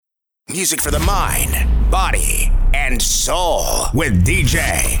Music for the mind, body, and soul with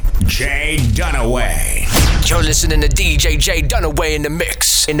DJ Jay Dunaway. You're listening to DJ Jay Dunaway in the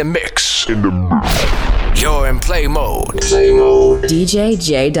mix. You're in play mode. DJ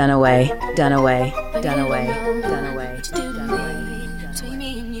Jay Dunaway. Between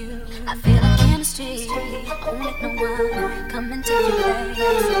me and you, I feel like chemistry. Won't let no one come and take your place.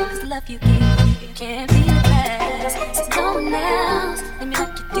 'Cause the love you give can't be replaced. There's no one else, let me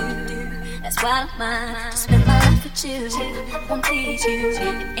like you do. That's why I mine. Spend my life with you. Won't please you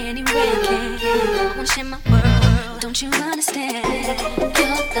in any way I can. Won't share my world. Don't you understand?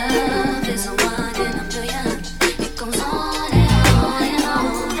 Your love is a one in a million. It goes on and on and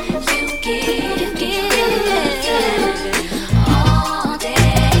on. You give all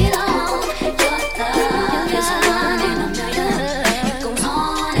day long. Your love is a one in a million. It goes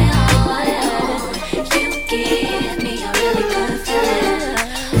on and on and on. You give me a really good feeling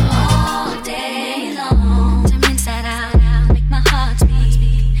all day long. Turn me inside out, make my heart beat.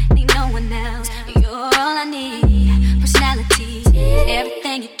 Need no one else. You're all I need. Personality,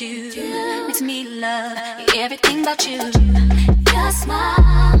 everything you do makes me love everything about you. Your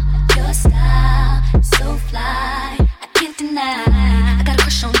smile, your style, so fly. I can't deny. I got a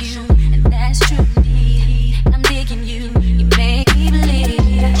crush on you, and that's true. And I'm digging you. You make me believe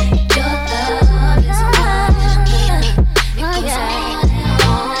your love is one in a million. It goes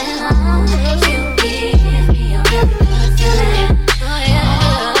on and on. You give me a really good feeling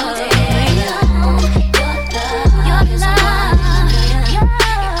all day long. Your love is one in a million.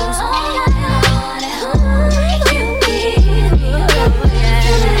 It goes on and on and on. You give me a really good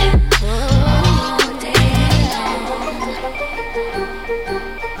feeling all day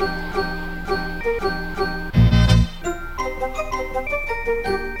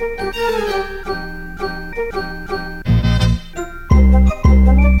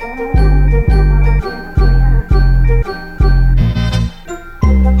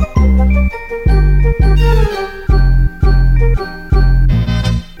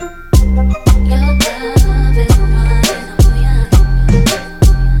Your love is one in a million.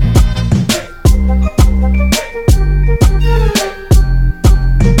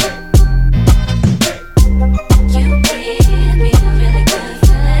 You give me a really good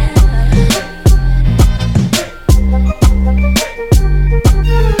feeling all day.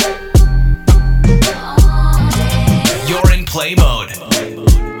 You're in play mode.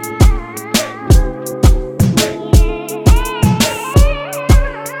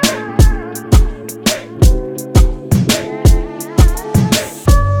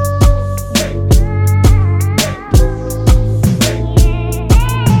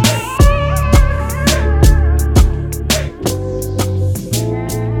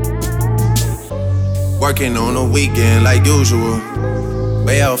 Working on the weekend like usual.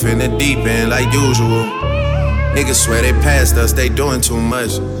 Way off in the deep end like usual. Niggas swear they passed us, they doing too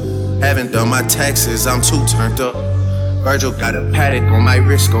much. Haven't done my taxes, I'm too turned up. Virgil got a paddock on my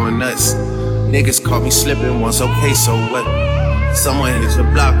wrist going nuts. Niggas caught me slipping once, okay, so what? Someone hit the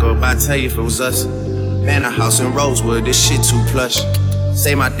block up, I tell you if it was us. Man, a house in Rosewood, this shit too plush.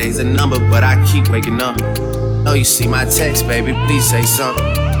 Say my day's a number, but I keep waking up. Know you see my text, baby, please say something.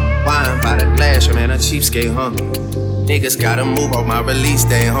 Wine by the glass, man, a cheapskate, huh? Niggas gotta move on my release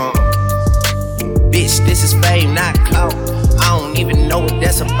day, huh? Bitch, this is fame, not clout. I don't even know what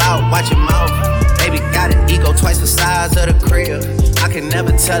that's about. Watch your mouth. Baby got an ego twice the size of the crib. I can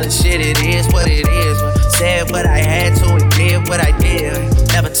never tell a shit, it is what it is. Said what I had to and did what I did.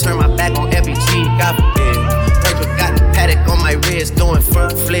 Never turn my back on FBG, God forbid. Virgil got a paddock on my wrist, doing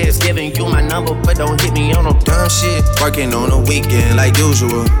front flips. Giving you my number, but don't hit me on no dumb shit. Working on the weekend like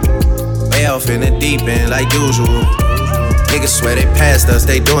usual. Way off in the deep end like usual. Niggas swear they passed us,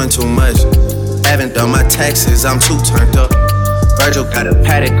 they doing too much. Haven't done my taxes, I'm too turned up. Virgil got a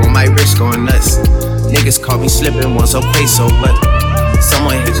paddock on my wrist going nuts. Niggas caught me slipping once, okay, so what?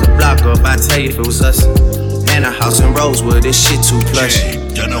 Someone hit the block up, I tell you if it was us. Man, a house in Rosewood, this shit too plush. Jay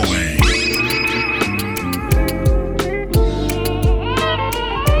Dunaway.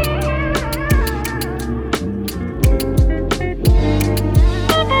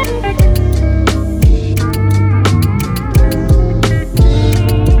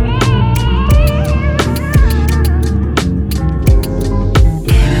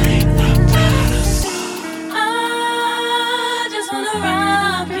 I just wanna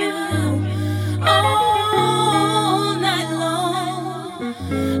rock you all night long.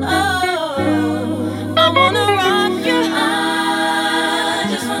 Oh, I wanna rock you. I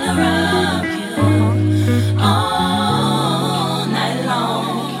just wanna rock you all night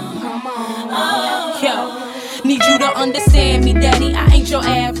long. Come on. Yo, need you to understand me, daddy. I ain't your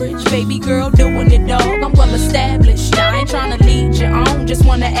average baby girl doing it, dog. I'm well established. I ain't tryna lead you on. Just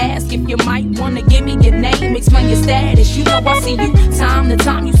wanna ask if you might wanna give me your name, explain your status. You know I see you time to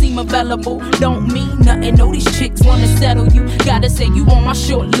time. You seem available. Don't mean nothing. Know these chicks wanna settle you. Gotta say you on my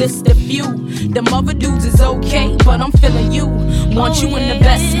short list of few. Them other dudes is okay, but I'm feeling you. Want you in the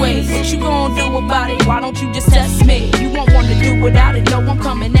best way. What you gonna do about it? Why don't you just test me? You won't wanna do without it. No, I'm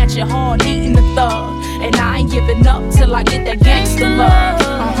coming at you hard, eating the thug. And I ain't giving up till I get that gangster love.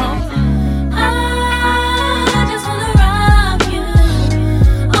 I just wanna rock you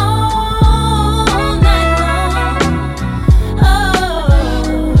all night long.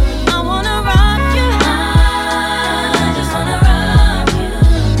 Oh, I wanna rock you. I just wanna rock you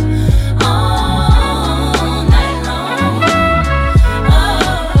all night long.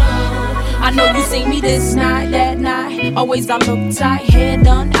 Oh, I know you see me this night, that night. Always I look tight, hair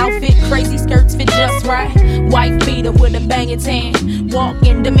done, outfit crazy, skirts fit just right. White beater with a banging tan.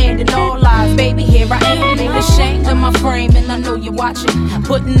 Walking, demanding all lies. Baby, here I am. Ain't ashamed of my frame, and I know you're watching.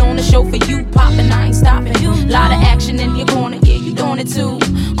 Putting on a show for you, popping, I ain't stopping. Lot of action in your corner, yeah, you doing it too.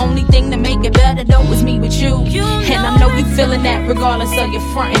 Only thing to make it better though is me with you. And I know you feeling that regardless of your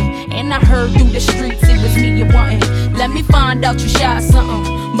frontin'. And I heard through the streets it was me you wantin'. Let me find out you shy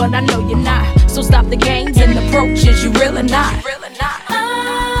something, but I know you're not. So stop the games and approaches, you really not.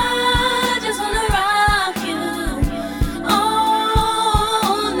 I just wanna rock you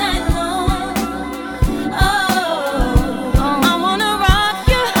all night long. Oh, I wanna rock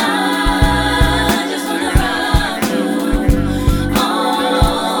you. I just wanna rock you all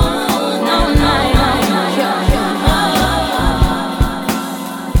night long.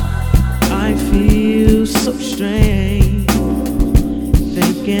 I feel so strange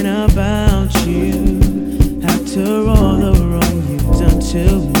thinking about you after all the wrong you've done to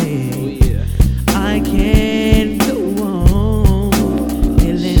me. I can't go on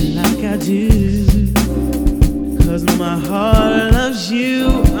feeling like I do, 'cause my heart loves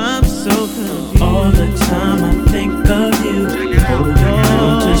you. I'm so confused. All the time I think of you, holding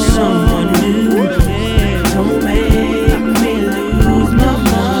on to someone new. Don't make me lose my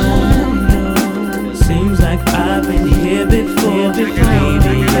mind. Seems like I've been here before, baby.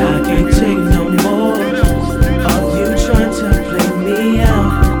 I can't take no more of you trying to play me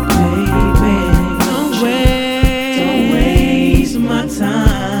out, baby. Don't waste my time.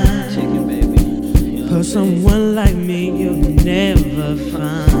 For someone like me you'll never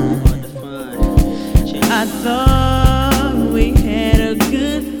find. I thought we had a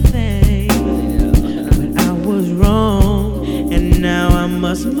good thing, but I was wrong, and now I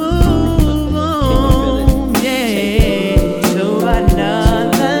must move on. Yeah, to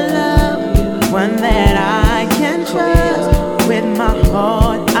another love, one that I can trust with my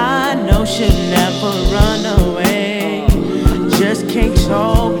heart. I know she'll never run away. Just can't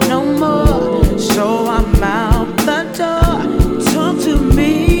talk no more, so I'm out the door. Talk to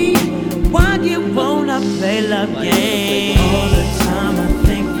me, why you wanna play love games? All the time I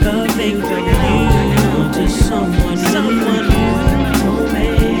think of you to someone new.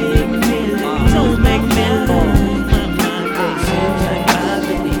 Don't make me lose my mind. Seems like I've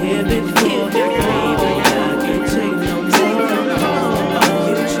been here before, baby. I can't take no more.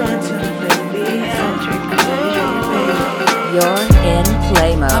 You trying to play me out, baby. You're in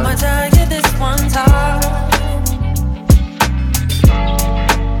play I'ma mode. tell you this one time.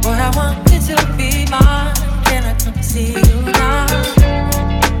 Boy, I want you to be mine. Can I come see you now?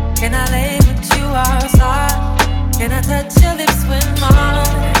 Can I lay with you outside? Can I touch your lips with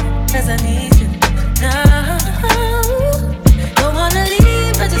mine? 'Cause I need you now. Don't wanna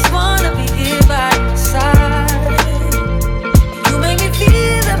leave, I just wanna be here by your side. You make me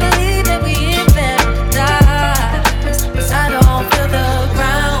feel and believe that we in paradise. 'Cause I don't feel the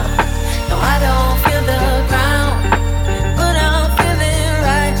ground. No, I don't feel the ground. But I'm feeling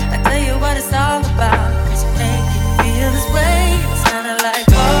right. I tell you what it's all about. 'Cause you make me feel this way. It's kinda like,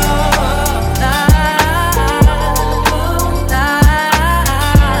 oh,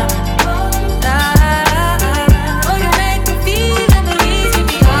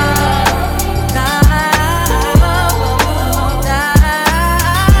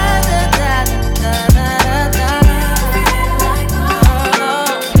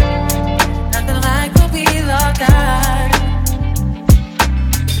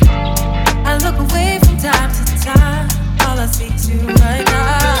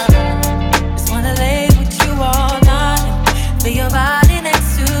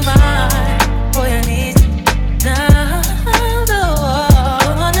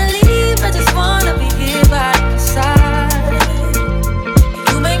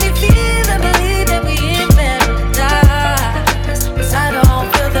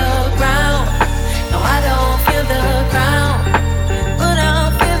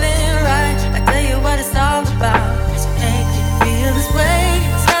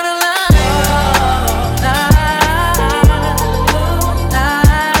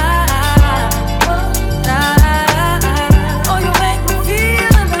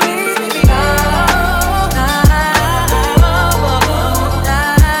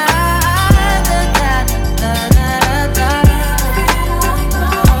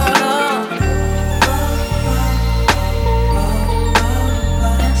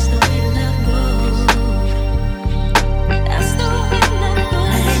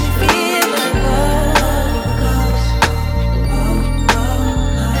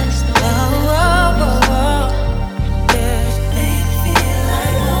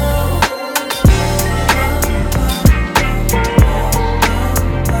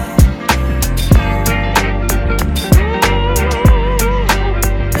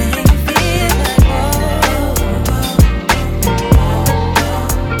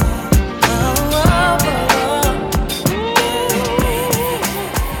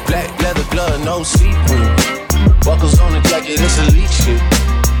 shit.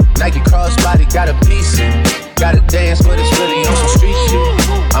 Nike crossbody got a piece in. Gotta dance, but it's really on some street shit.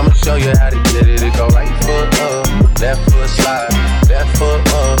 I'ma show you how to get it. It go right foot up, left foot slide, left foot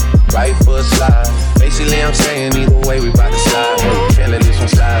up, right foot slide. Basically, I'm saying either way we bout to slide. Hey, can't let this one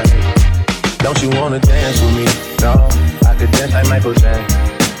slide. Hey. Don't you wanna dance with me? No, I could dance like Michael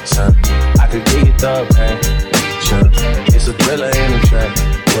Jackson. I could get you the passion. It's a thriller in the track.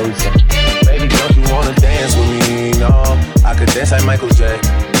 What we say? Baby, don't you wanna dance with me? No, I could dance like Michael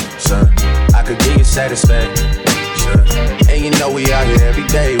Jackson. I could give you satisfaction. And you know we out here every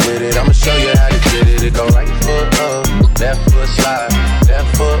day with it. I'ma show you how to get it. It go right foot up, left foot slide,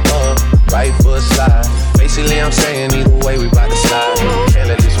 left foot up, right foot slide. Basically, I'm saying either way we bout to slide. Can't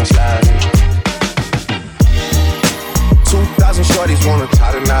let this one slide. 2,000 shorties wanna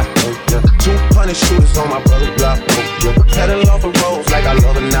tie the knot. Oh, yeah. 200 shooters on my brother's block. Oh, yeah. Pedal off the roads like I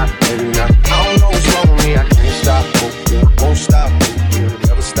love it not, maybe not. I don't know what's wrong with me, I can't stop. Oh, yeah. Won't stop, oh, yeah.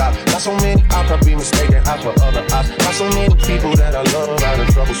 Never stop. Got so many ops, I be mistaken ops for other ops. Got so many people that I love out of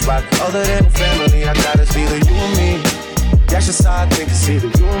trouble spot. Other than family, I got it's either you or me. That's just how I think it's either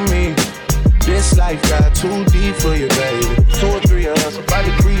you or me. This life got too deep for you, baby. 2 or 3 of us about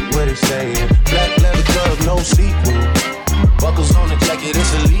to creep what they saying. Black leather glove, no sequel. Buckles on the jacket,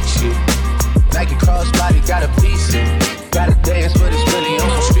 it's elite shit. Nike crossbody got a piece in. Gotta dance, but it's really on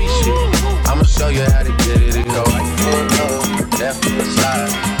some street shit. I'ma show you how to get it. It go right foot up, left foot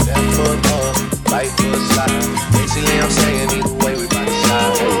slide, left foot up, right foot slide. Basically, I'm saying either way we bout to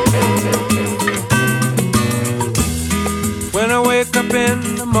slide. When I wake up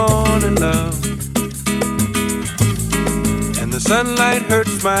in the morning, love, and the sunlight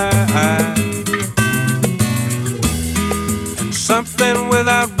hurts my eyes. Something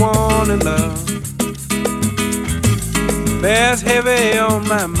without warning, love, bears heavy on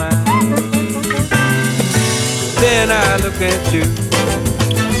my mind. Then I look at you,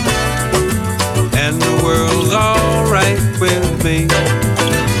 and the world's alright with me.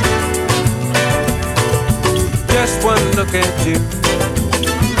 Just one look at you,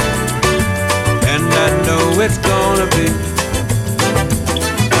 and I know it's gonna be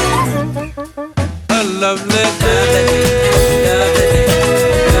a lovely day.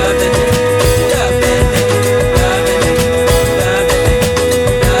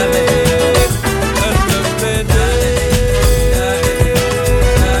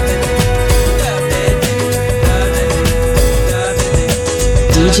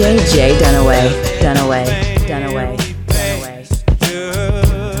 DJ J Dunaway.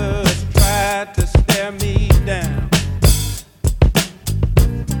 Just tried to stare me down,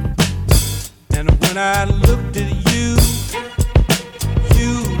 and when I looked at you,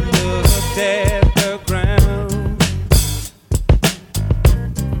 you looked at the ground.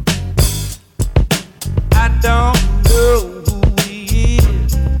 I don't know who he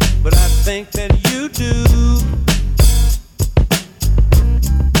is, but I think that you do.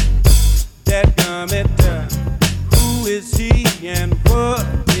 Who is he and what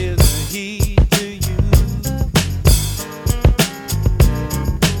is he to you?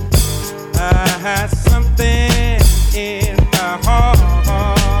 I had something in my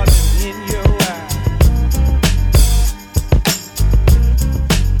heart and in your eyes.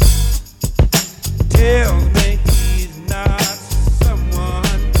 Tells me he's not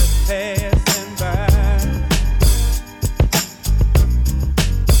someone just passing by.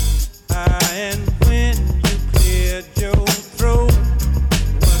 And when you cleared your throat,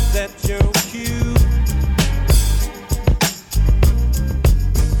 was that your cue?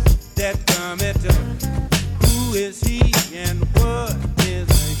 That comment of who is he and what is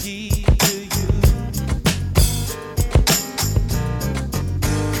he to you?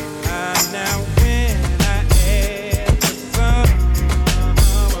 Now when I add the sum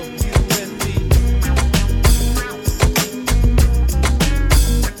of you and me,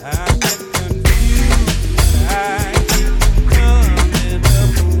 I get confused. I keep coming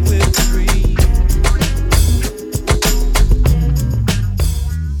up with three.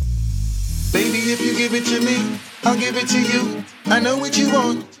 Baby, if you give it to me, I'll give it to you. I know what you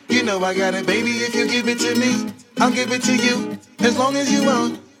want, you know I got it. Baby, if you give it to me, I'll give it to you. As long as you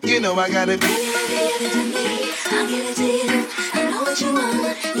want, you know I got it. Baby, if you give it to me, I'll give it to you. I know what you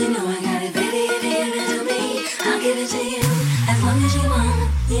want, you know I got it. Baby, if you give it to me, I'll give it to you. As long as you want,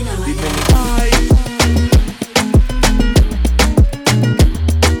 you know I got it.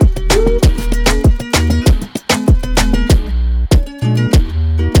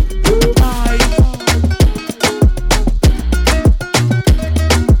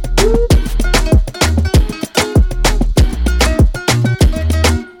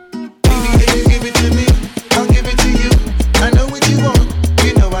 Baby, if you give it to me, I'll give it to you. I know what you want.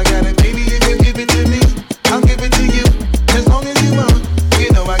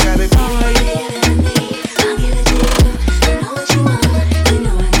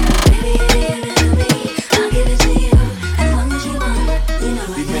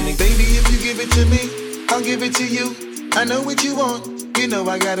 Depending, baby, if you give it to me, I'll give it to you. I know what you want, you know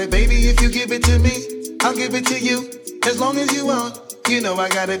I got it, baby. If you give it to me, I'll give it to you. As long as you want, you know I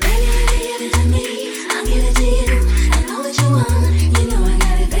got it. Baby, if you give it to me, I'll give it to you. I know what you want, you know I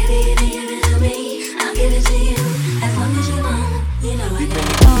got it, baby. If you give it to me, I'll give it to you. As long as you want, you know I got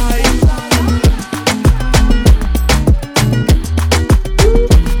it.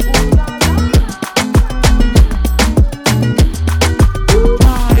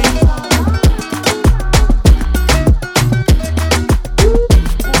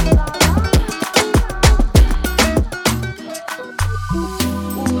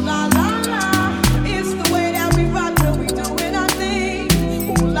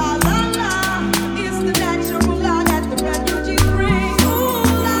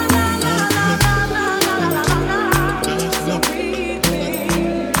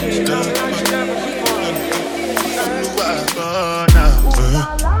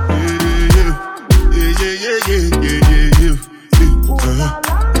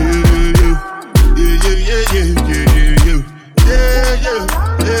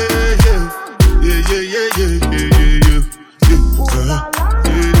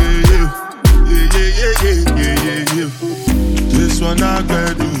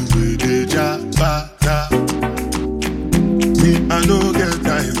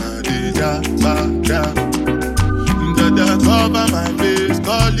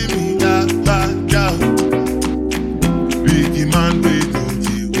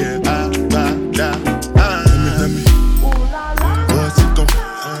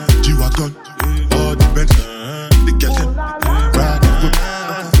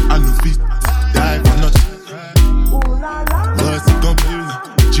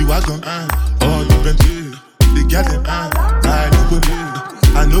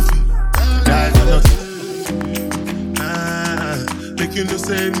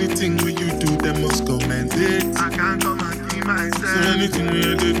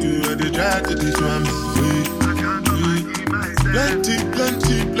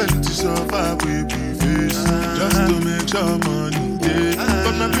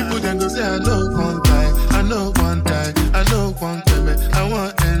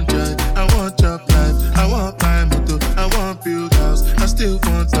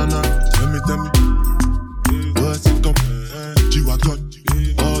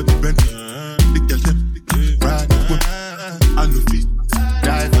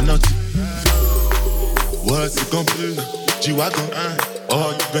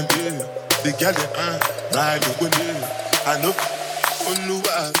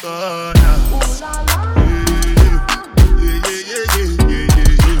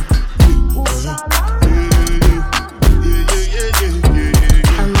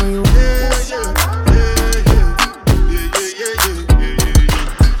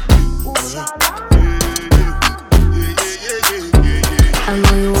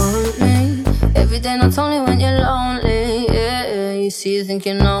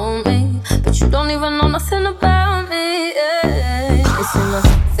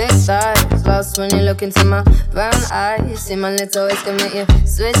 Into my brown eyes, see my lips always can make you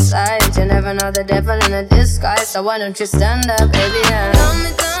switch sides. You never know the devil in a disguise, so why don't you stand up, baby? Yeah. Tell me,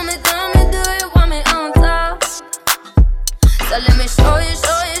 do you want me on top? So let me show you,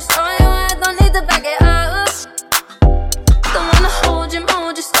 I don't need to back it up. Don't wanna hold you,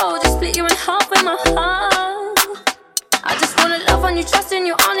 slow, just split you in half with my heart. I just wanna love on you, trust in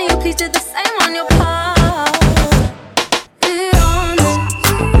you, honor you, please do the same on your part.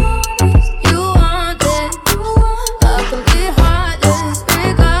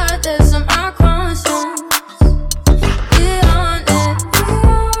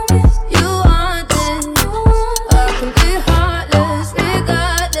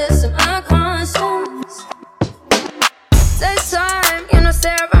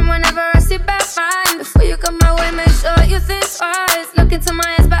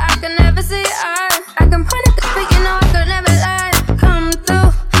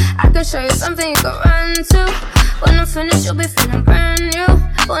 Something you can run to. When I'm finished, you'll be feeling brand new.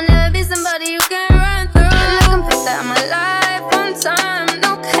 Will never be somebody you can run through. And I can put that in my life one time.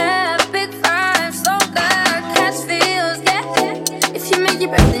 No cap, big vibe, so good. Catch feels, yeah. If you make your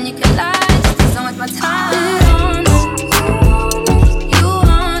breath, then you can lie. Just take so much my time.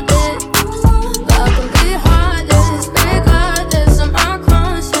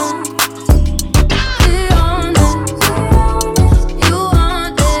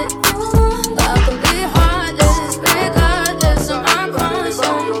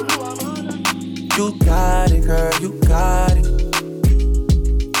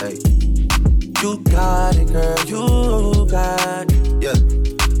 You got it, girl, you got it. Yeah.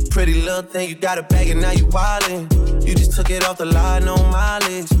 pretty little thing, you got a bag and now you wildin'. You just took it off the line, no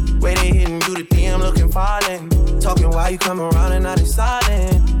mileage. Way they hitting you, the DM looking violent. Talking while you come around and now they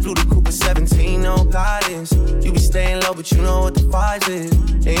silent. Flew the Cooper 17, no guidance. You be staying low, but you know what the price is.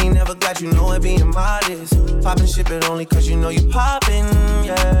 They ain't never got you know it being modest. Poppin' shit, but only cause you know you poppin',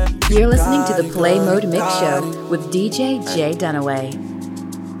 yeah. You're listening to the Play Mode Mix Show with DJ Jay Dunaway.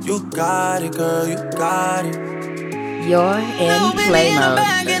 You got it, girl, you got it. You're in Play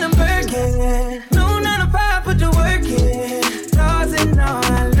Mode. No, not a pop, put the work in. Stars and all,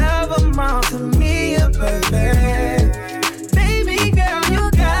 I love them all. To me, you're perfect. Baby girl,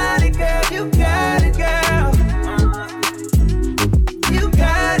 you got it, girl, you got it, girl. You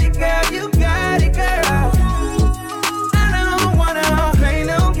got it, girl, you got it, girl. I don't wanna play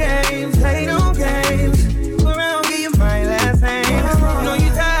no games, play no games. Go around, give you my last name. Know you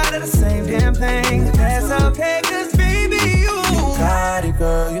tired of the same damn thing. That's okay, cause baby, you got it,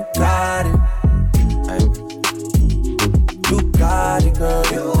 girl, you got it. Ay. You got it, girl,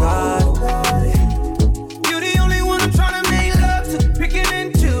 you got it. You the only one I'm tryna make love to, picking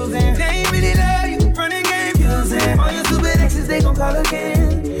and choosing. They ain't really love you, running game using. All your stupid exes, they gon' call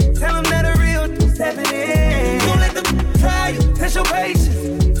again. Tell them that a real stepping in. Don't let them try you, test your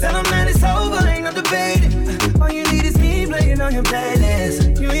patience. Tell them that it's over, ain't no debating. All you need is me playing on your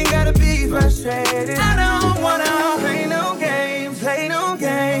playlist. You ain't gotta be frustrated. I don't wanna play no games, play no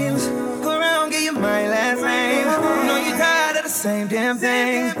games. Go around, get you my last name. Know you tired of the same damn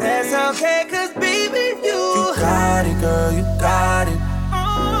thing. That's okay, cause baby, You got it, girl, you got it.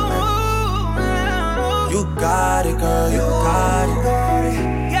 You got it, girl, you got it.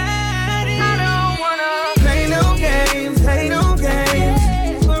 I don't wanna play no games, play no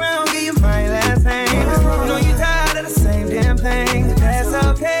games. Go around, get you my last name. Know you tired of the same damn thing. That's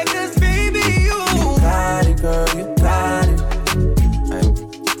okay, cause baby, you got it, girl, you got it. Ay.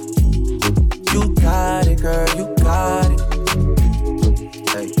 You got it, girl, you got it.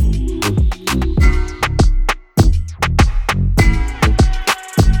 Ay.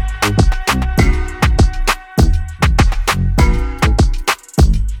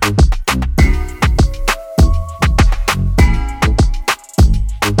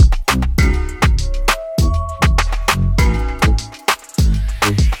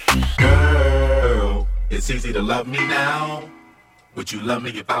 It's easy to love me now. Would you love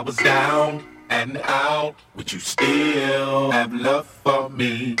me if I was down and out? Would you still have love for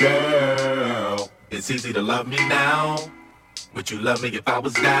me, girl? It's easy to love me now. Would you love me if I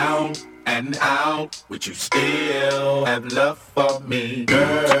was down and out? Would you still have love for me,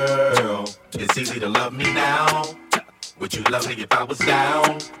 girl? It's easy to love me now. Would you love me if I was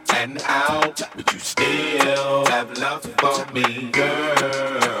down and out? Would you still have love for me,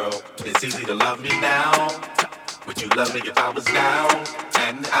 girl? It's easy to love me now. Would you love me if I was down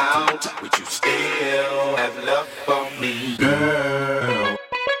and out? Would you still have love for me, girl?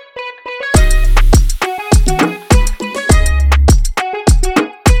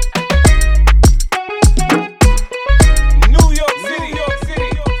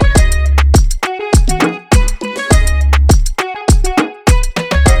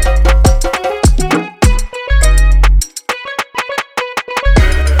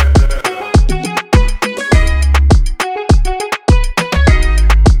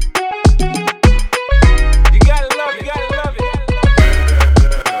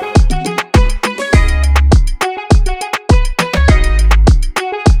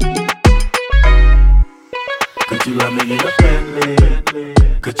 Could you love me in a Bentley?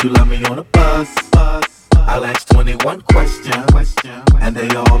 Could you love me on a bus? I'll ask 21 questions, and they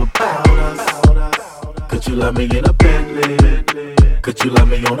all about us. Could you love me in a Bentley? Could you love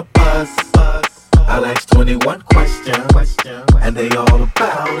me on a bus? I'll ask 21 questions, and they all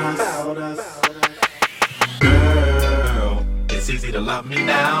about us. Girl, it's easy to love me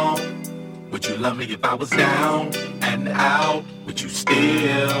now. Would you love me if I was down and out? Would you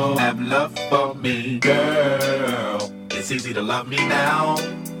still have love for me, girl? It's easy to love me now.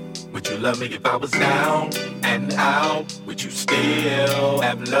 Would you love me if I was down and out? Would you still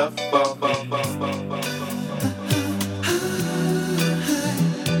have love for me?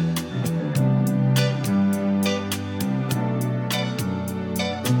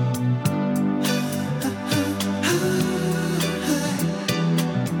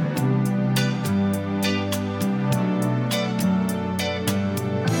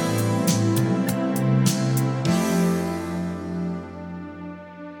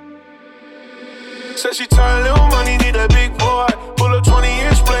 Said she tired, little money, need a big boy. Pull up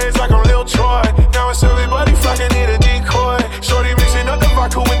 20-inch blades like I'm Lil Troy. Now it's everybody flocking, need a decoy. Shorty mixing up the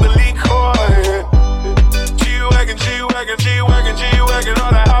vodka with the liquor. G-Wagon, G-Wagon, G-Wagon, G-Wagon,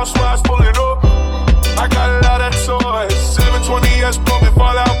 all the house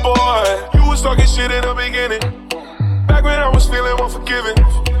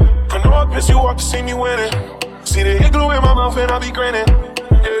as you walk to see me winning. See the igloo in my mouth and I be grinning.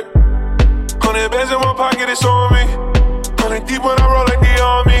 Yeah. 100 bands in my pocket, it's on me. 100 deep when I roll like the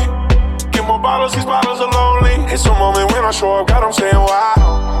army. Get more bottles, these bottles are lonely. It's a moment when I show up, God, I'm saying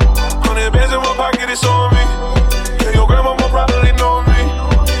wow. 100 bands in my pocket, it's on me. Yeah, your grandma will probably know me.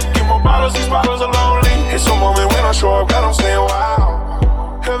 Get more bottles, these bottles are lonely. It's a moment when I show up, God, I'm saying wow.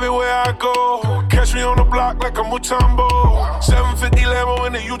 Everywhere I go, catch me on the block like a Mutombo. 750 Lambo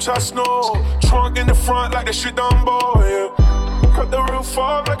in the Utah snow. Trunk in the front like the shit Dumbo, yeah. Cut the roof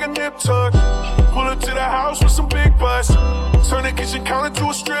off like a nip tuck. Pull up to the house with some big butts. Turn the kitchen counter to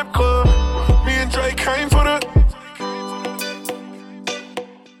a strip club. Me and Drake came for the...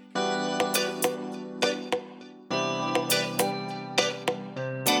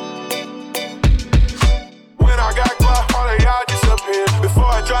 When I got Glock, all of y'all disappear. Before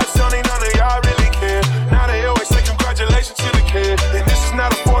I drop Sony, none of y'all really care. Now they always say congratulations to the kid. And this is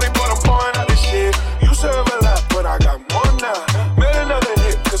not a 40, but I'm pouring out this shit. You serve a lot, but I got more now. Made another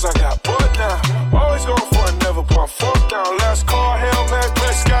hit, cause I got bored now. Always going for it, never put fourth down. Last call, Hail Mary,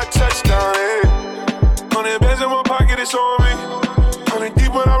 Prescott, touchdown, yeah. 100 bands in my pocket, it's on me. 100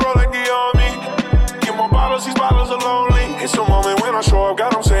 deep when I roll like the army. Get more bottles, these bottles are lonely. It's a moment when I show up,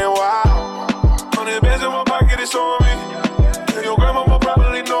 God, I'm saying wow. 100 bands in my pocket, it's on me. And your grandma will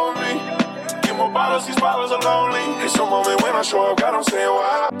probably know me. Get more bottles, these bottles are lonely. It's a moment when I show up, God, I'm saying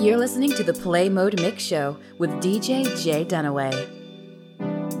wow. You're listening to the Play Mode Mix Show with DJ Jay Dunaway.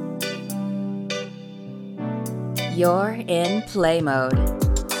 You're in play mode.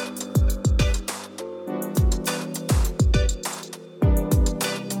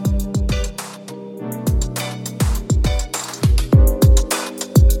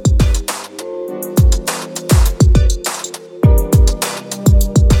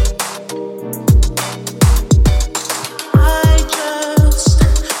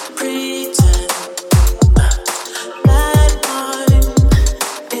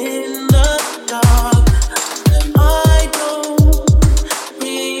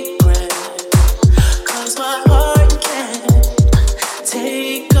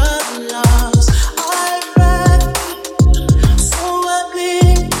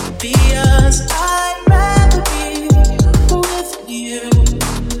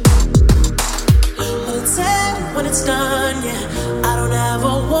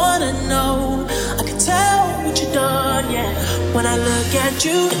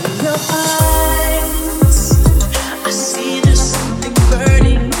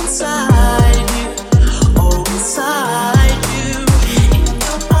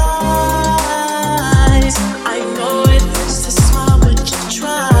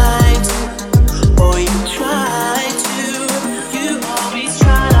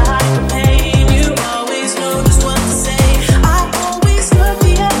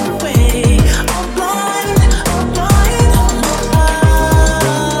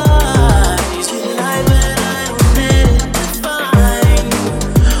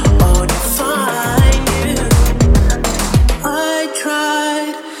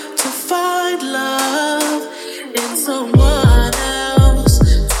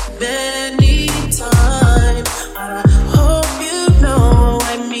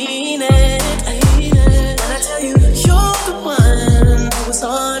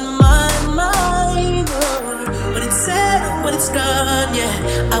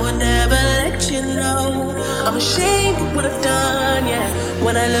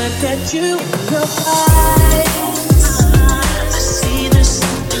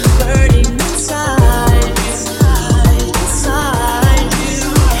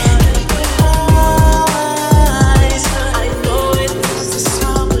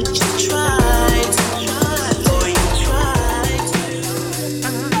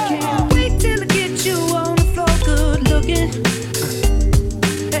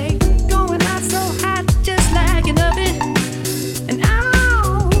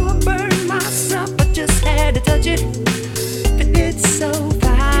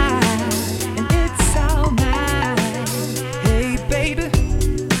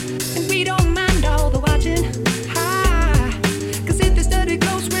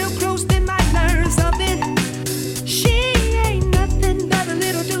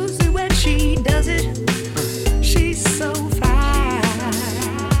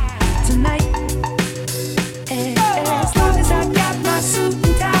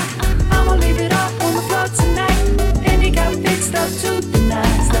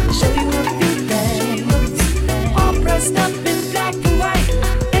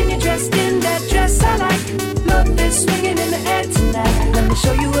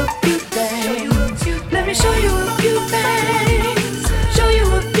 Show you a few things. Let me show you a few things. Show you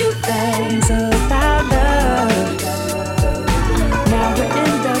a few things.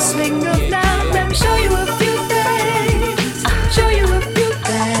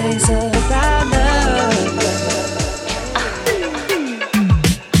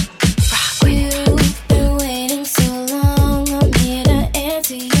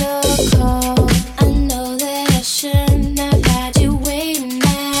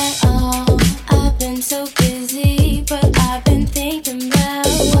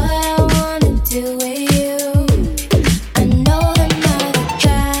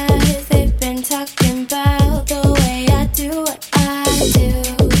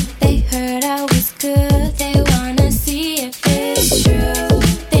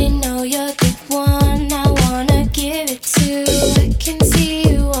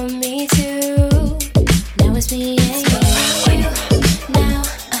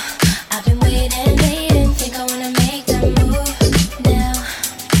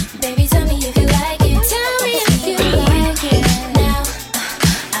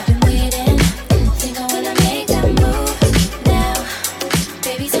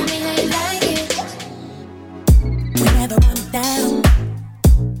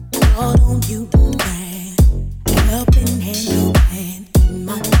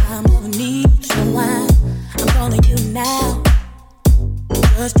 I'm on need, so I'm calling you now,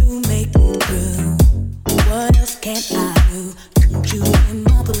 just to make it through. What else can I do? Don't you in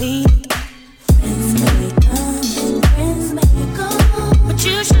my belief? Friends may come and friends may go, but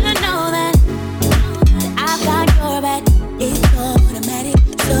you should know that I've got your back. It's automatic,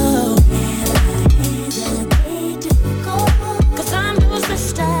 so never hesitate to go, 'cause I'm your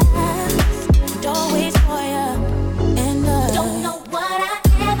sister and always for you. And don't know what I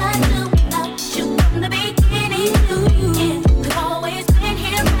ever do without you from the beginning to the end. We've always been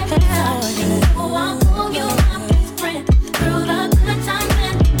here right now. So I'll call you my best friend through the good times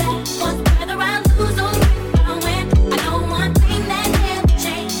and the bad ones. Whether I lose or if I win, I know one thing that never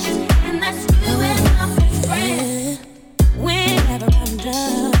changes, and that's you as my best friend. Whenever I'm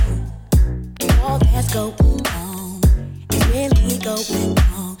done, all that's going on is really going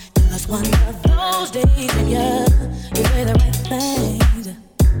on. Just one of those days when you say the right things,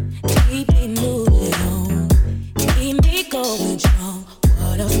 keep me moving on, keep me going strong.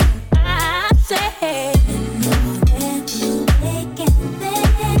 What else can I say? More than they can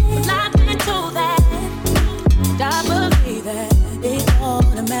think. I've been told that, I believe that it's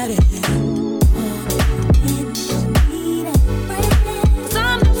automatic.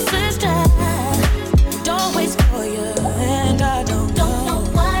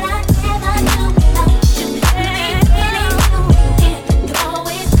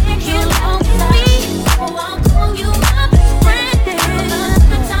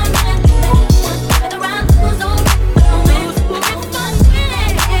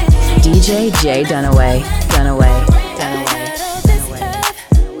 DJ J Dunaway.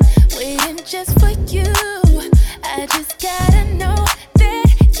 Waiting just for you. I just gotta know that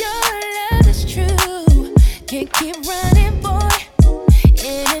your love is true. Can't keep running, boy,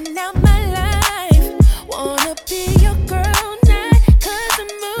 in and out my life. Wanna be your girl now, 'cause the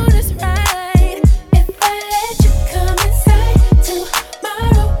mood is right. If I let you come inside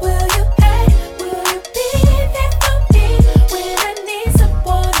tomorrow, will you be there for me when I need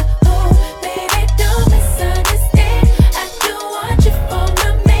someone to hold? Baby, don't misunderstand, I do want you for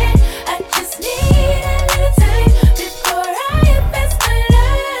my man. I just need a little time before I invest my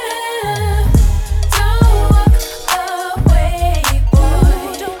love. Don't walk away, boy,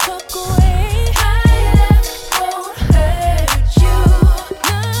 don't walk away. My love won't hurt you,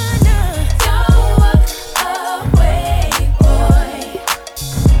 no, no. Don't walk away, boy,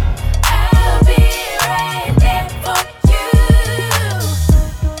 I'll be right there for you.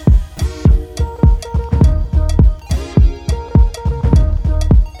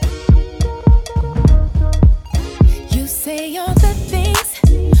 You say all the things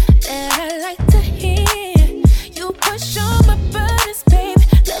that I like to hear. You push all my buttons, babe.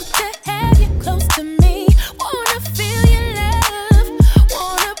 Love to have you close to me. Wanna feel your love.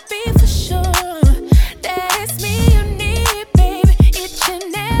 Wanna be for sure that it's me you need, baby, each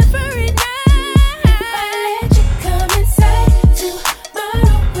and every night. If I let you come inside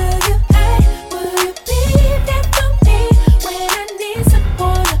tomorrow, will you be there for me when I need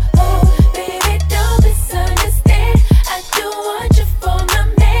someone to hold? Baby, don't misunderstand, I do want you for my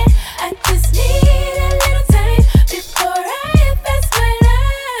man. I just need a little time before I invest my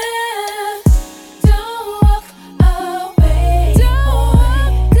love. Don't walk away,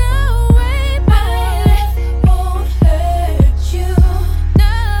 my love won't hurt you,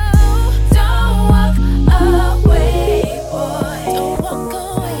 no. Don't walk away, boy, don't walk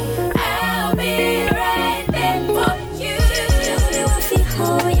away. I'll be right there for you. Tell me what feel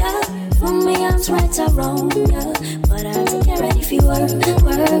for ya. For me, I'm right around ya. But I'll take it right if you work.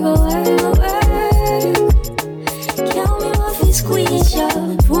 Tell me what feel squeeze ya.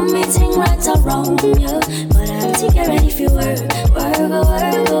 For me, ting right around ya. But I'll take it right if you work.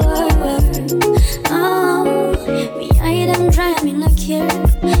 Oh, me hide and dry, me not care.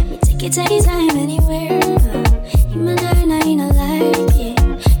 Me take it anytime, anywhere. You and I not like it.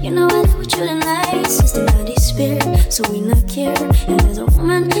 You know I know what you don't like. System of despair, so we not care. And as a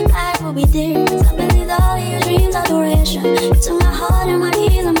woman, I will be there. I believe all your dreams adoration. You took my heart and my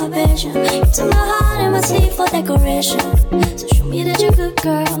keys and my passion. You took my heart and my sleep for decoration. So show me that you're good,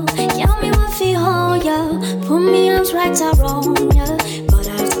 girl. Tell me what feel hold ya. Put me arms right around ya. But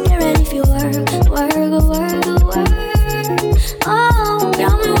I'll take it right if you work. Oh,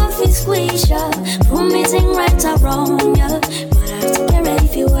 tell me what feel squeeze ya. Put me ting right around ya. But I'll take it right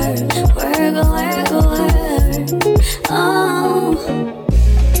if you work. Oh.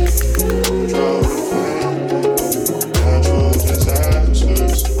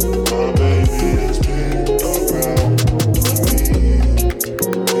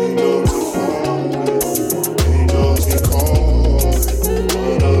 He knows he called,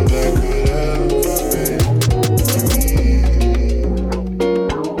 but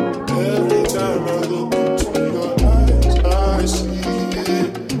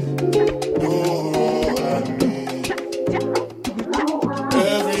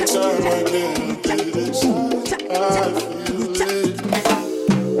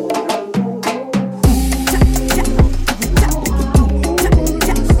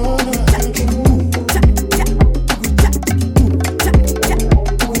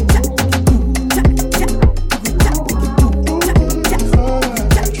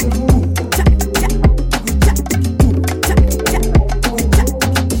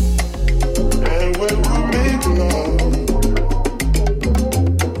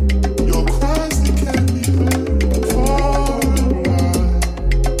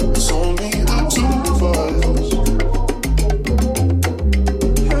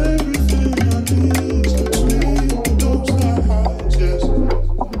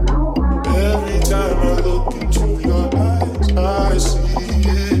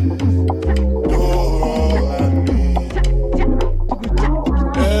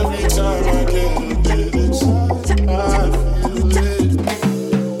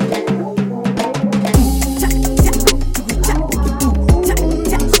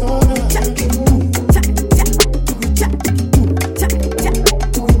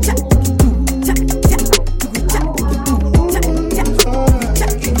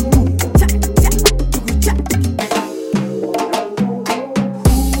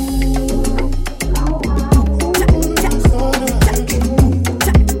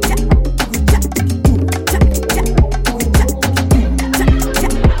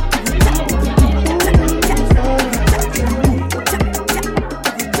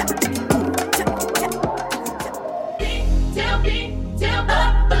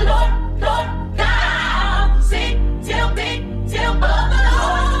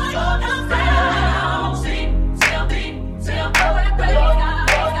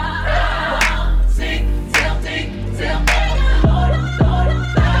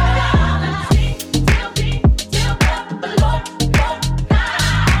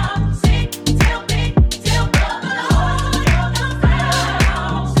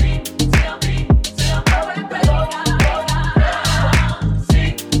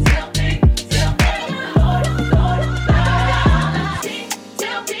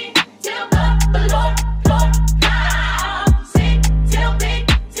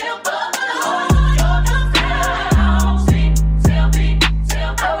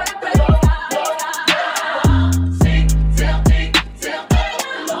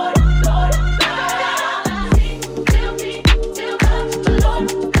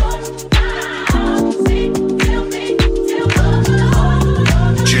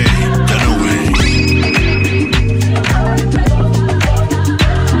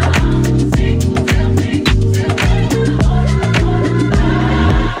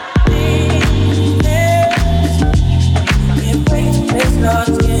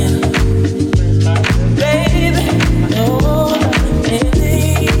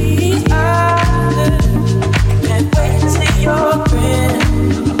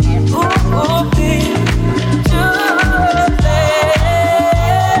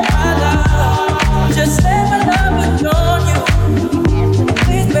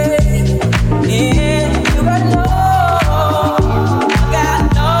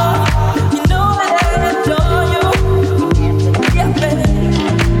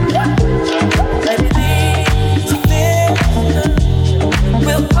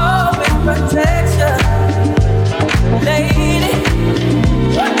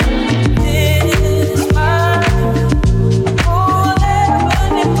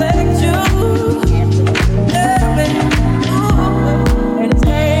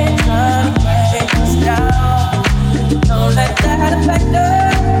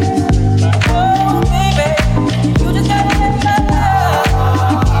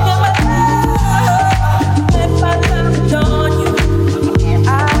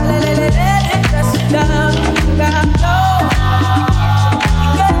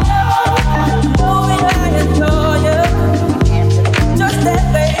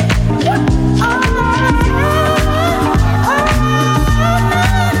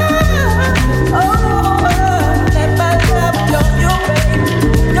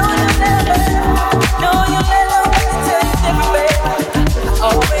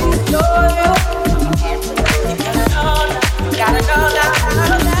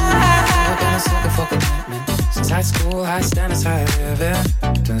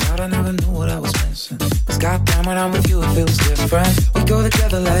When I'm with you, it feels different. We go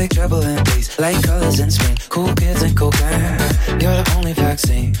together like treble and bass, like colors in spring. Cool kids and cocaine. You're the only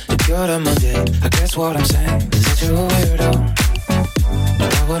vaccine to cure the mundane. I guess what I'm saying is that you're a weirdo.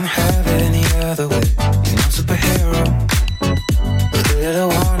 I wouldn't have it any other way. You're no superhero. You're the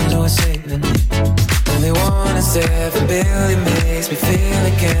one who is saving me. Only 1 in 7 billion makes me feel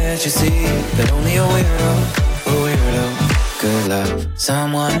like can't you see that only a weirdo could love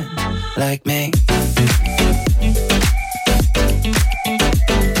someone like me?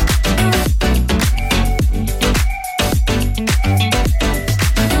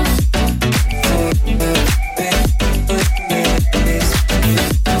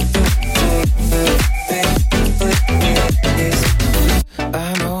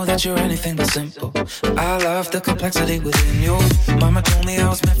 You're anything but simple. I love the complexity within you. Mama told me I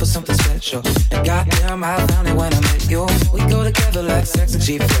was meant for something special, and goddamn, I found it when I met you. We go together like sex and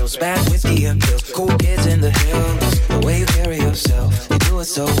cheap thrills, bad whiskey and pills, cool kids in the hills. The way you carry yourself, you do it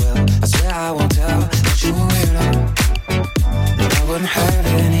so well. I swear I won't tell that you a weirdo. But I wouldn't have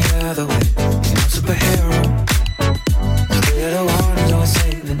it any other way. You're no superhero. You're the one who's always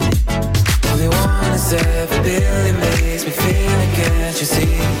saving me. Only one is ever really makes me feel it. Can't you see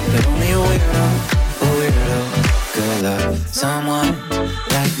that only a weirdo could love someone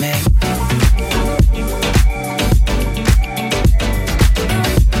like me?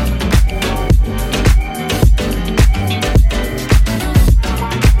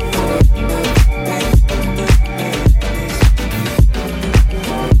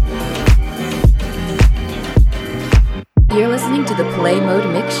 You're listening to the Play Mode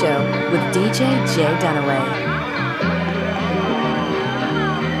Mix Show with DJ Jay Dunaway.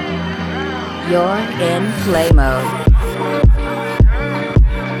 You're in play mode.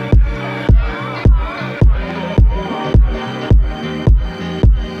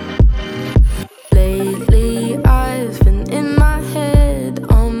 Lately I've been in my head,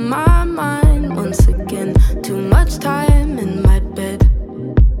 on my mind once again. Too much time in my bed.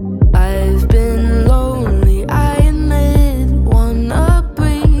 I've been lonely, I admit. Wanna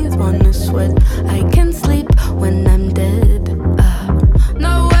breathe, wanna sweat. I can sleep when I'm dead.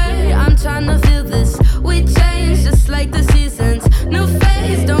 No way, I'm trying to feel this. We change just like the seasons. New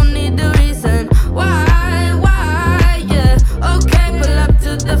phase, don't need the reason. Why, yeah. Okay, pull up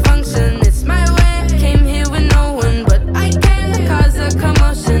to the function. It's my way, came here with no one, but I can't cause a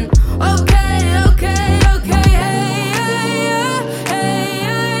commotion. Okay,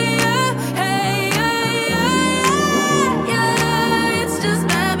 hey, yeah, it's just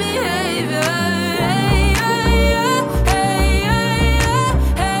bad behavior.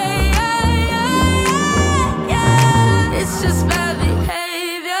 It's just bad behavior. It's just bad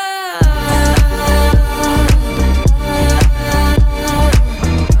behavior.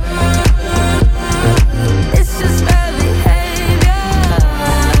 It's just bad behavior.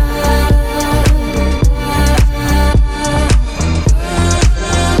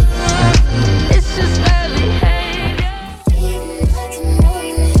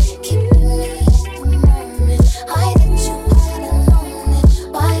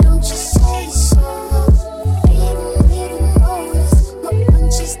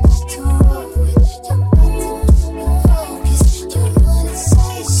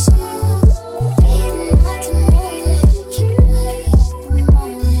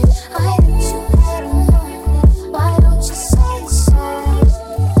 Why don't you say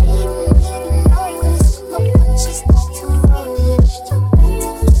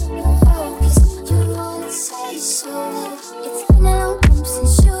so? It's been a long time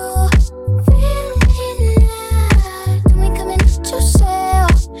since you feeling love. Can we come and get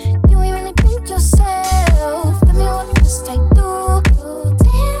yourself? Can we really bring yourself? Tell me what must I do?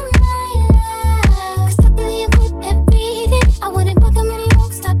 Tell my love. 'Cause I believe with everything. I wouldn't bug him and he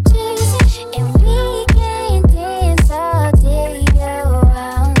won't stop chasing. And we can dance all day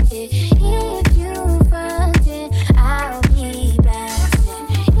around it. If you find it, I'll be bouncing.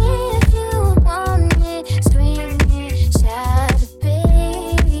 If you want it, scream it, shout it,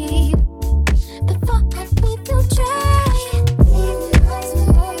 baby. Before I leave you dry.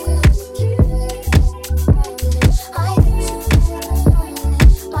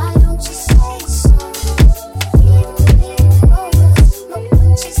 Why don't you say so?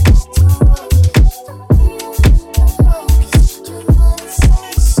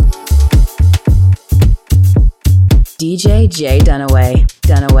 DJ Jay Dunaway.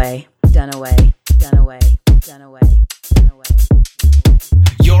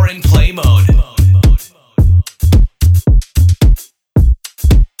 You're in play mode.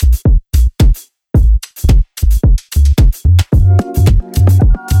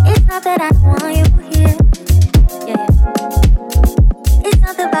 It's not that I want you here. Yeah. It's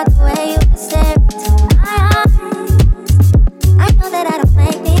not about the way you stare into my eyes. I know that I don't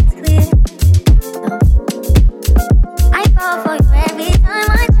make things clear. No. I fall for you every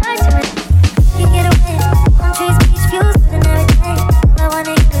time I try to. You get away. Palm trees, beach views, and everything. All I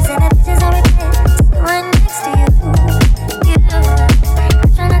wanna use and the bitches I regret. Sit right next to you. You.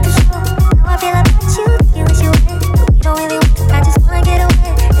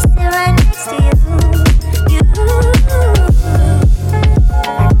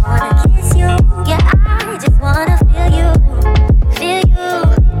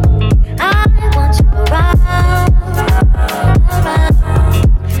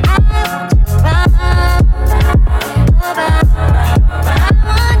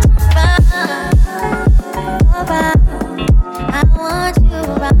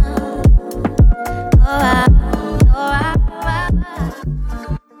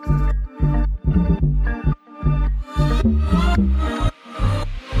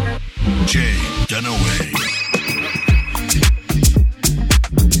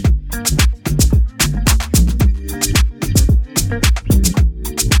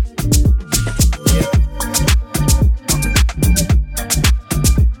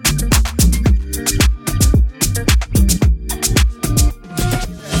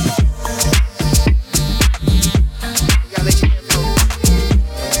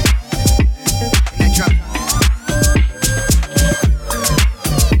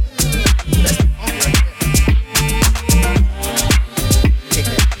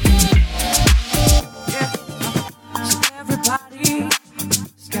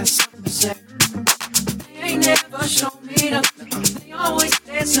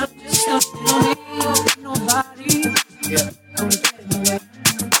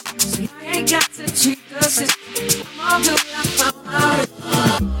 Jesus, I'm all good, I found out.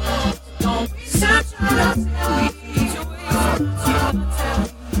 Don't be sad, try to tell me. Ease your way from the tell me.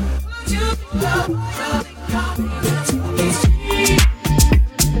 Would you be loved by a big guy? It's free.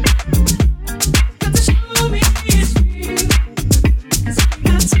 Got to show me it's free. 'Cause I ain't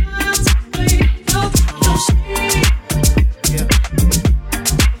got time to wait. No shame. Yeah.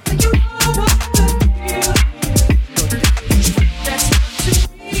 Like you know what I feel. That's what you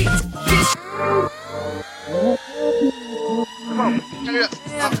need.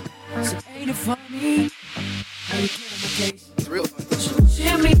 So ain't it funny how you get in the case? It's real funny.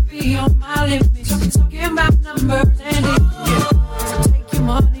 Jimmy be on my limit. Talking about numbers and it. So take your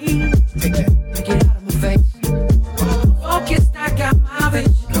money. Take that. Get out of my face. Focus, I got my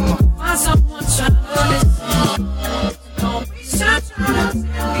vision. Come on. Find someone trying to listen. Don't be shy trying to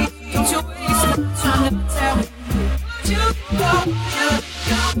tell me. Don't you waste time trying to tell me. Would you go?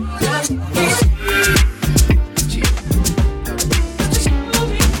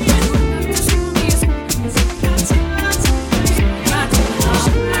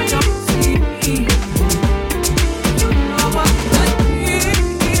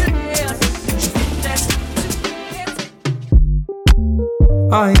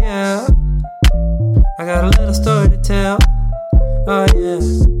 Oh yeah, I got a little story to tell. Oh yeah.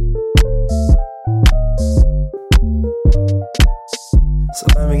 So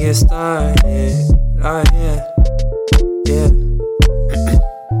let me get started. Oh yeah, yeah.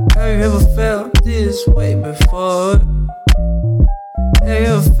 Have you ever felt this way before? Have you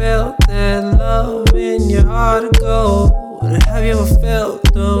ever felt that love in your heart of gold? Have you ever felt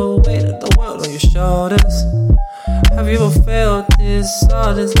the weight of the world on your shoulders? Have you ever felt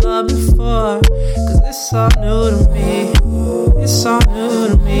all this love before? 'Cause it's all new to me. It's all new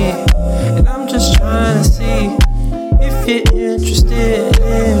to me. And I'm just trying to see if you're interested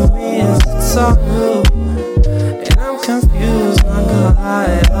in me. It's all new. And I'm confused, not gonna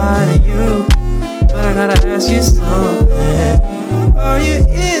lie to you. But I gotta ask you something. Are you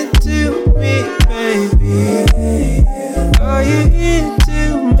into me, baby? Are you into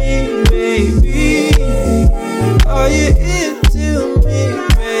me, baby? Are you into me,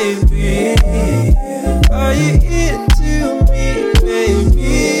 baby? Are you into me,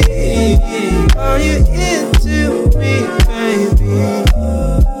 baby? Are you into me, baby?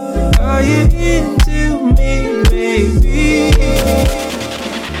 Are you into me, baby?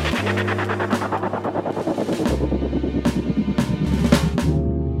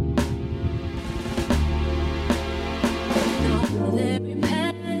 Let me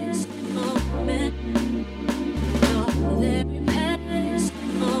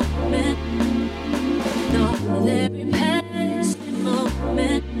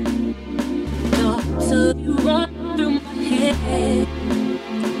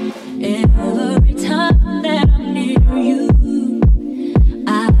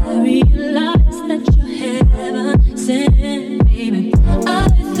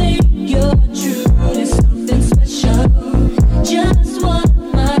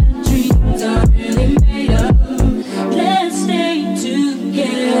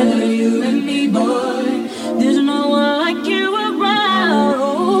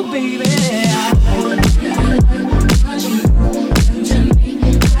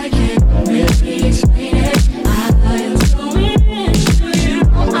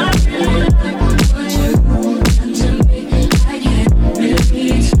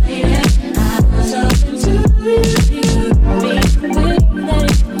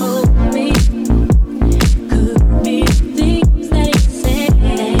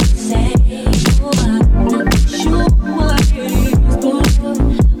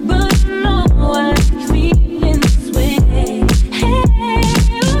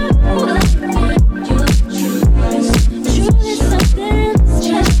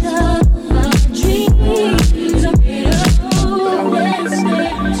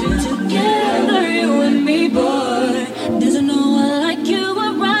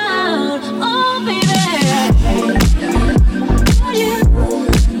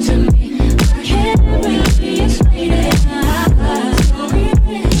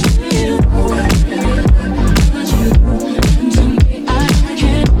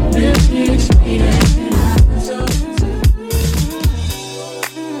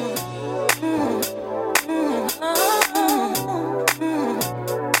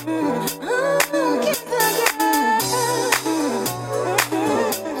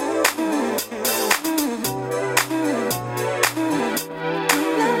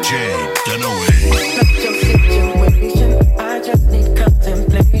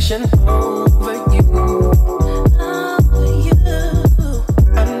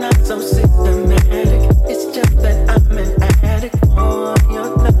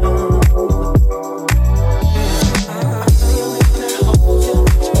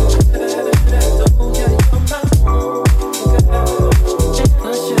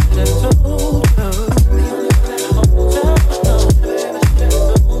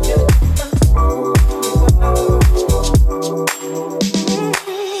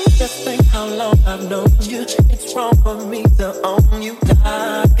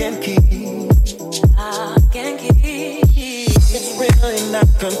lock and key. Lock and key. It's really not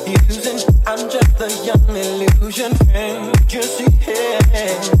confusing. I'm just a young illusion. Can't you see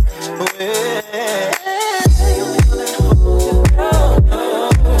it? Yeah.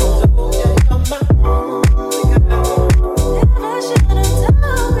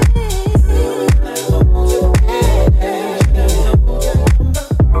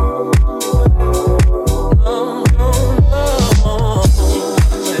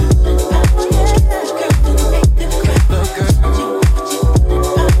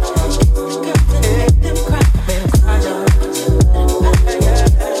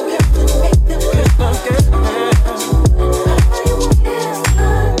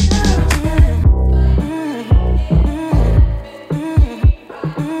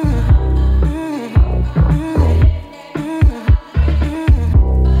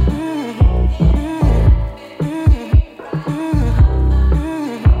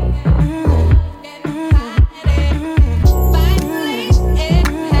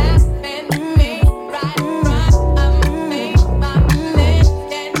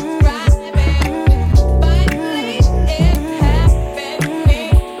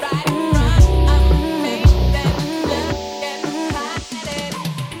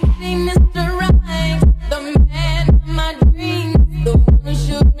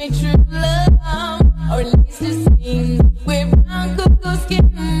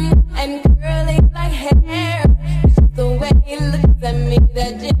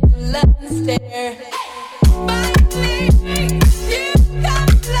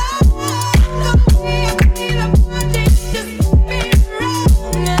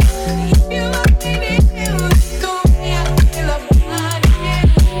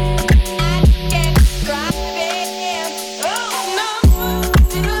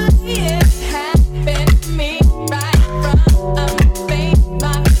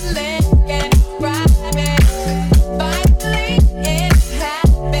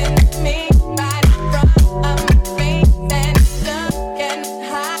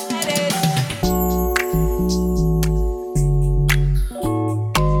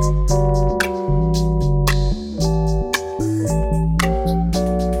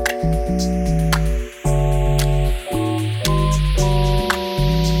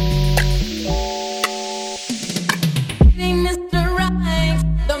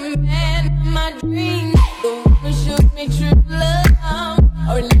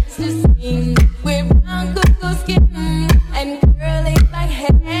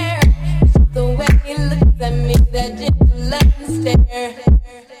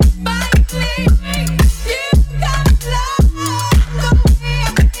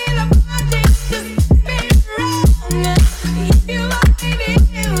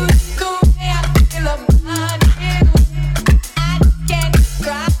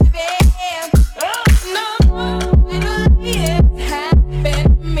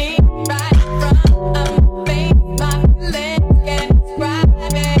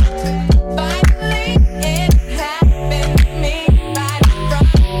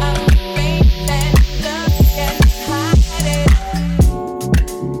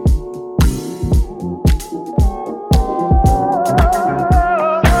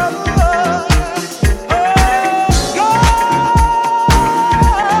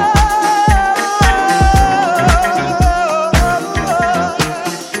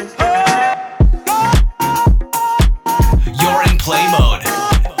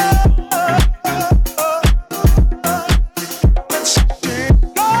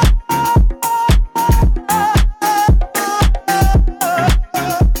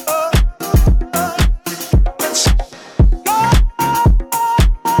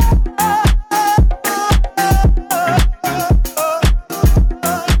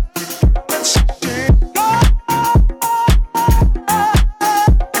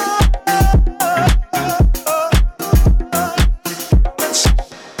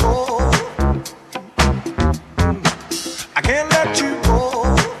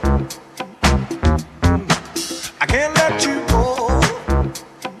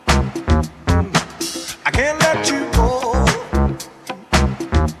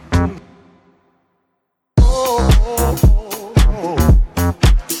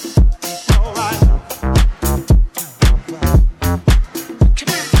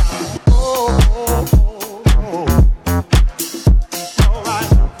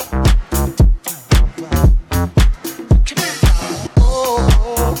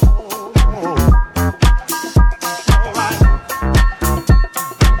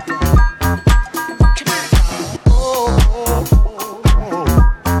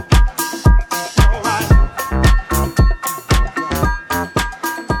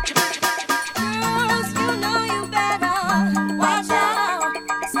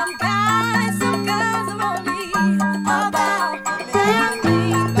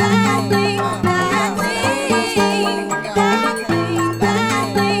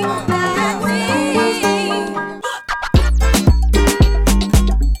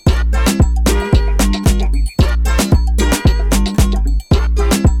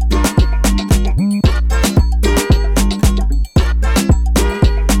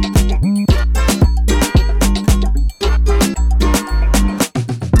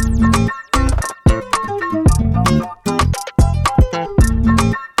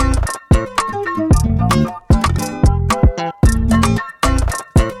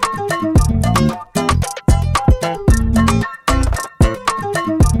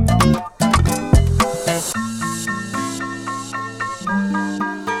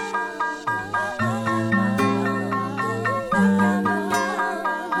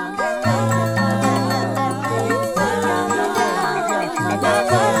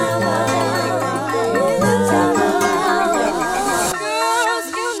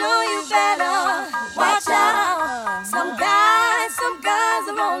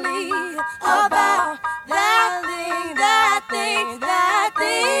 only about that thing, that thing, that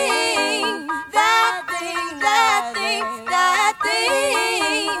thing, that thing, that thing, that thing.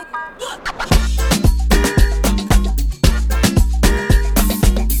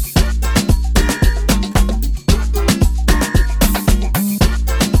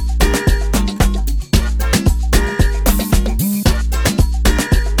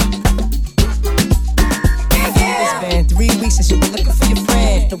 Since you been looking for your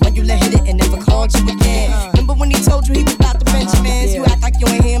friend, the one you let hit it and never called you again. Remember when he told you he was about the Benjamins? You act like you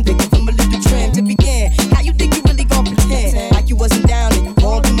ain't him, they give him a little trim to begin. How you think you really gon' pretend like you wasn't down and you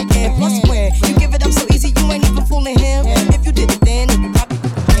called him again? Plus when you give it up so easy, you ain't even fooling him. If you did it then you probably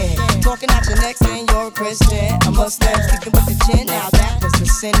can. Talking out your neck saying you're a Christian, a Muslim, sleeping with the gin. Now that was the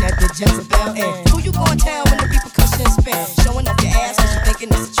sin that the Jezebel in. Who you gon' tell when the repercussions spin? Showing up your ass cause you thinking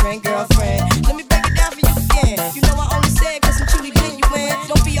it's a trend, girlfriend. Let me break it down for you again. You know I only said cause I'm truly genuine.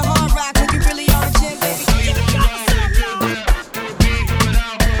 Don't be a hard rock when you really are a gem, baby.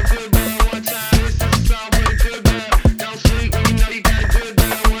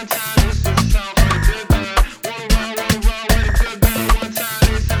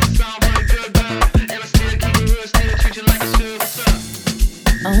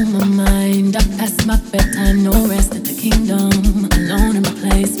 On my mind, up past my bedtime, no rest at the kingdom. Alone in my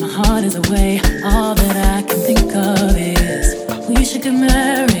place, my heart is away. All that I can think of is we should get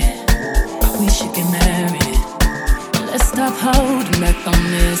married. We should get married. Let's stop holding back on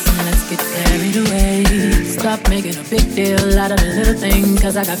this and let's get carried away. Stop making a big deal out of the little thing,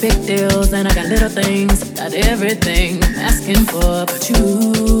 cause I got big deals and I got little things. Got everything I'm asking for but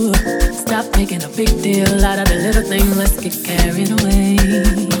you. Stop making a big deal out of the little thing, let's get carried away.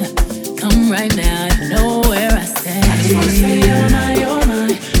 Come right now, you know where I stand. I just wanna say you're mine, you're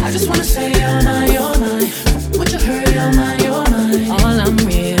mine. I just wanna say you're mine, you're mine. Would you hurry, you're mine, you're mine. All I'm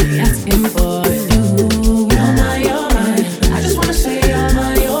really asking for is you. You're mine, you're mine. I just wanna say you're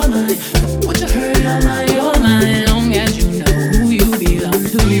mine, you're mine. Would you hurry, you're mine, you're mine. Long as you know who you belong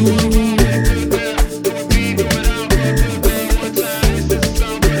to.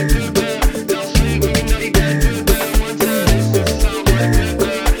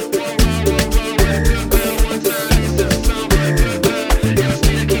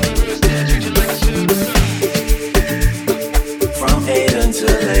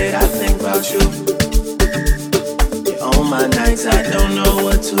 I don't know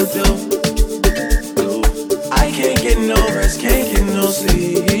what to do. I can't get no rest, can't get no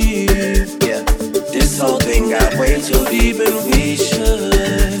sleep. Yeah, this whole thing got way too deep, and we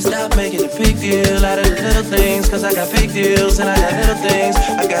should stop making a big deal out of the little things. Cause I got big deals and I got little things.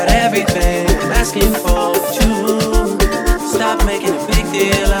 I got everything I'm asking for you. Stop making a big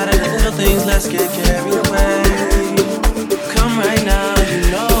deal out of the little things. Let's get carried away. Come right now,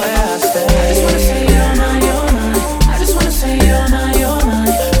 you know where I stand. I just wanna say you're mine, you're mine. Say you're mine, you're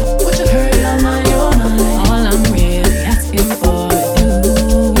mine. Would you hurry, you're mine, you're mine. All I'm really asking for is you.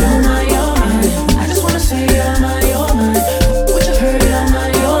 You're mine, you're mine. I just wanna say you're mine, you're mine. Would you hurry, you're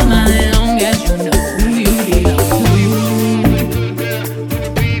mine, you're mine. Long as you know who you belong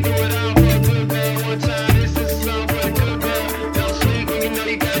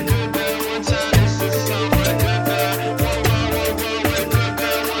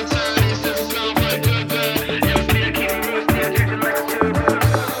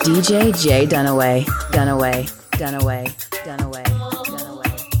DJ J Dunaway, Dunaway, Dunaway, Dunaway.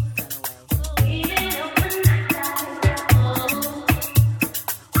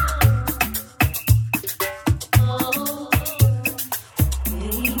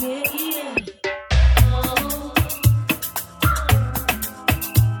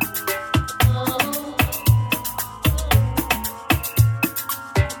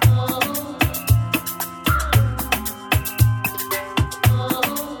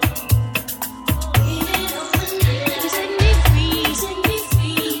 You said me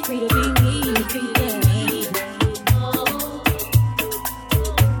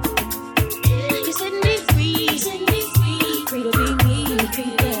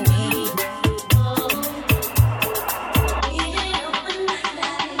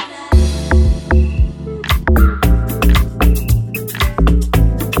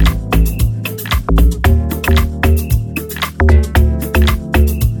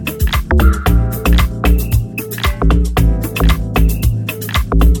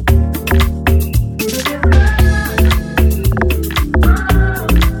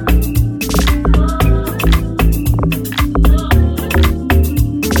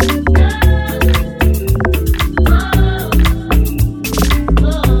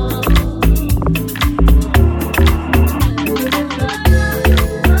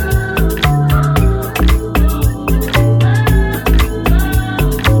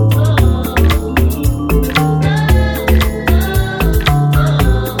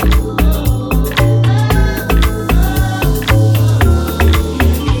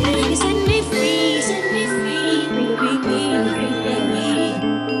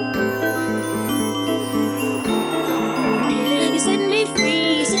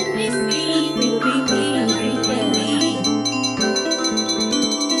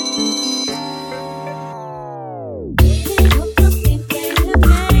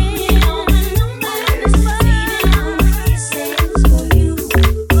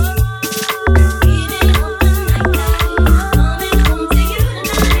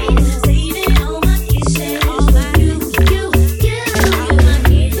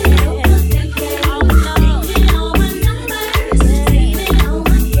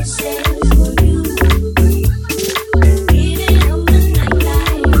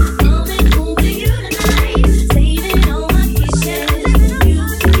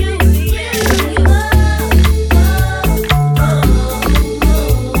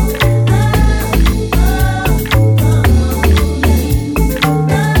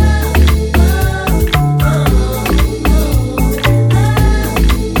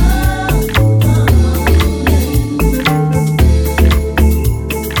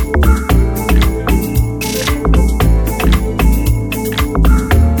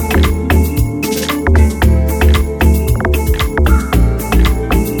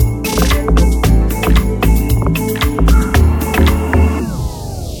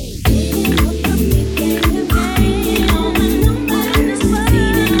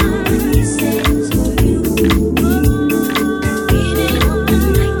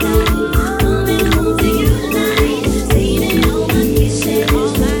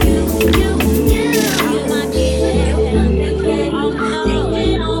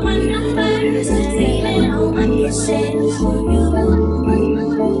kisses for you.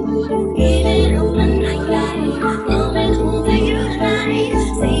 Even on my nightlight, loving over your light,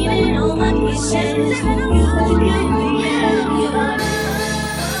 saving all my kisses for you.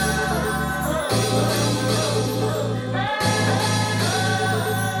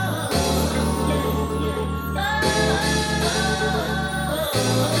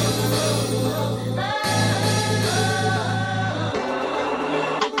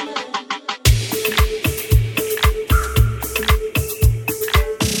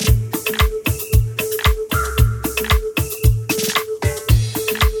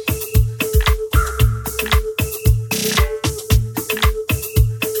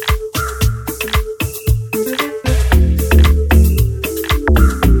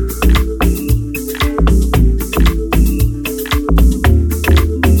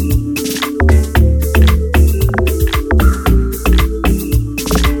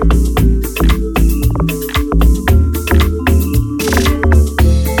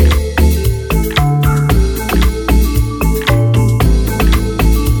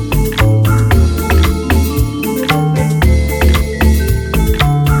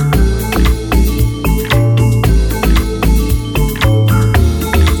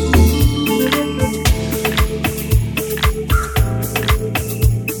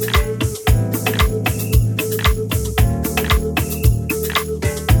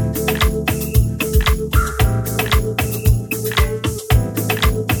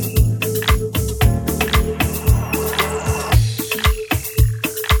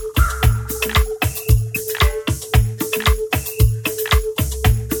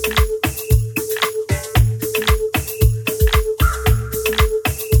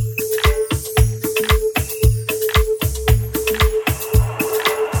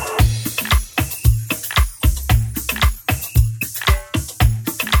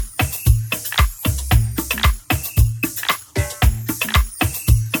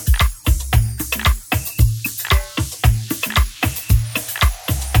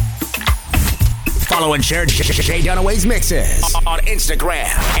 Follow and share Jay Dunaway's mixes on Instagram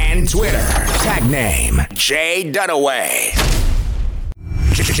and Twitter. Tag name Jay Dunaway.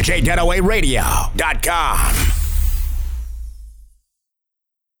 JayDunawayRadio.com.